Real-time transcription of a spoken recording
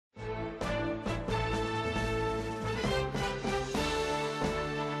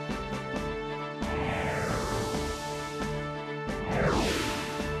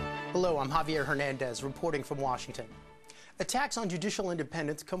Hello, I'm Javier Hernandez, reporting from Washington. Attacks on judicial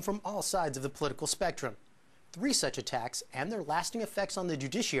independence come from all sides of the political spectrum. 3 such attacks and their lasting effects on the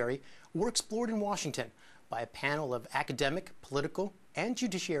judiciary were explored in Washington by a panel of academic, political, and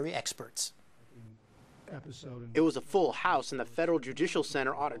judiciary experts. It was a full house in the Federal Judicial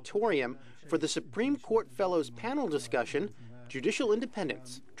Center auditorium for the Supreme Court Fellows panel discussion, Judicial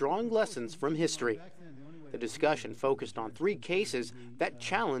Independence, Drawing Lessons from History. The discussion focused on 3 cases that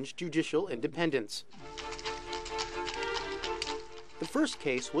challenged judicial independence. The first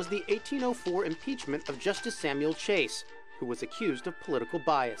case was the 1804 impeachment of Justice Samuel Chase, who was accused of political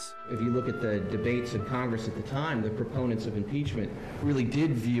bias. If you look at the debates in Congress at the time, the proponents of impeachment really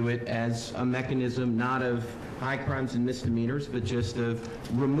did view it as a mechanism not of high crimes and misdemeanors, but just of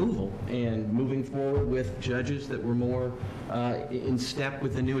removal and moving forward with judges that were more in step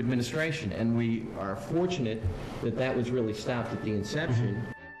with the new administration. And we are fortunate that that was really stopped at the inception.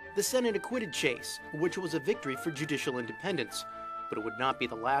 The Senate acquitted Chase, which was a victory for judicial independence. But it would not be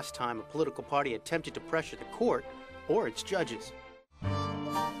the last time a political party attempted to pressure the court or its judges.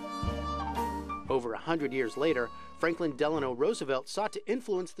 Over 100 years later, Franklin Delano Roosevelt sought to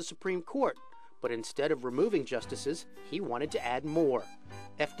influence the Supreme Court, but instead of removing justices, he wanted to add more.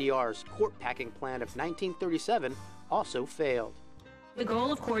 FDR's court-packing plan of 1937 also failed. The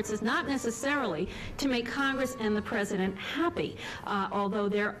goal of courts is not necessarily to make Congress and the president happy, although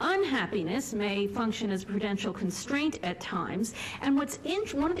their unhappiness may function as a prudential constraint at times. And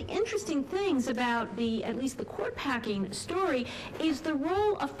one of the interesting things about at least the court packing story is the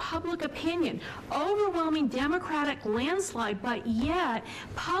role of public opinion. Overwhelming Democratic landslide, but yet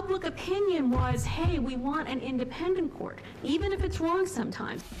public opinion was, hey, we want an independent court, even if it's wrong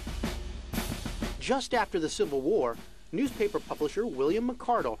sometimes. Just after the Civil War, newspaper publisher William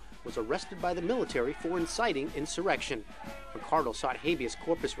McArdle was arrested by the military for inciting insurrection. McArdle sought habeas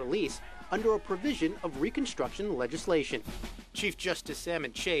corpus release under a provision of Reconstruction legislation. Chief Justice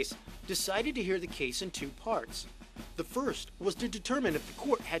Salmon Chase decided to hear the case in 2 parts. The first was to determine if the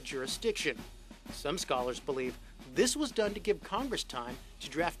court had jurisdiction. Some scholars believe this was done to give Congress time to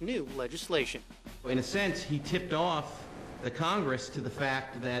draft new legislation. In a sense, he tipped off the Congress to the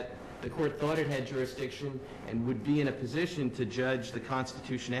fact that the court thought it had jurisdiction and would be in a position to judge the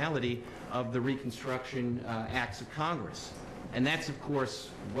constitutionality of the Reconstruction acts of Congress. And that's, of course,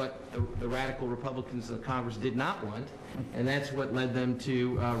 what the radical Republicans of Congress did not want, and that's what led them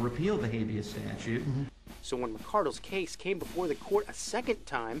to repeal the habeas statute. So when McArdle's case came before the court a second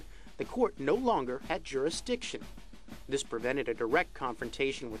time, the court no longer had jurisdiction. This prevented a direct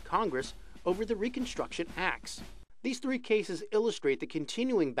confrontation with Congress over the Reconstruction acts. These 3 cases illustrate the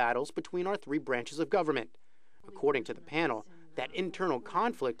continuing battles between our 3 branches of government. According to the panel, that internal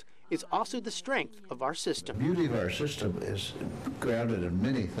conflict is also the strength of our system. The beauty of our system is grounded in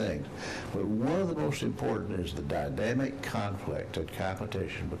many things, but one of the most important is the dynamic conflict and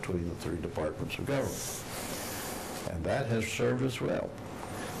competition between the 3 departments of government. And that has served us well.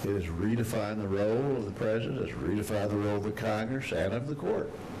 It has redefined the role of the president, it's redefined the role of the Congress and of the court,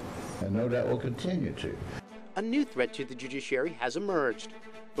 and no doubt will continue to. A new threat to the judiciary has emerged.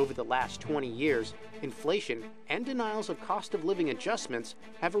 Over the last 20 years, inflation and denials of cost of living adjustments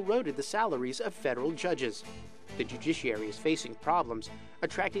have eroded the salaries of federal judges. The judiciary is facing problems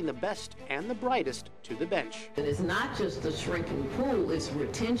attracting the best and the brightest to the bench. And it's not just a shrinking pool, it's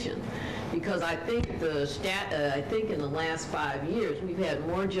retention. Because I think in the last 5 years, we've had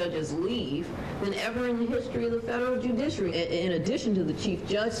more judges leave than ever in the history of the federal judiciary. In addition to the Chief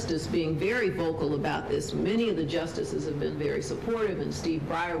Justice being very vocal about this, many of the justices have been very supportive, and Steve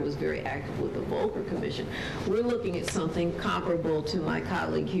Breyer was very active with the Volcker Commission. We're looking at something comparable to my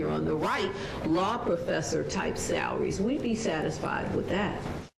colleague here on the right, law professor type salaries. We'd be satisfied with that.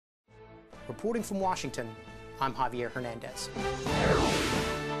 Reporting from Washington, I'm Javier Hernandez.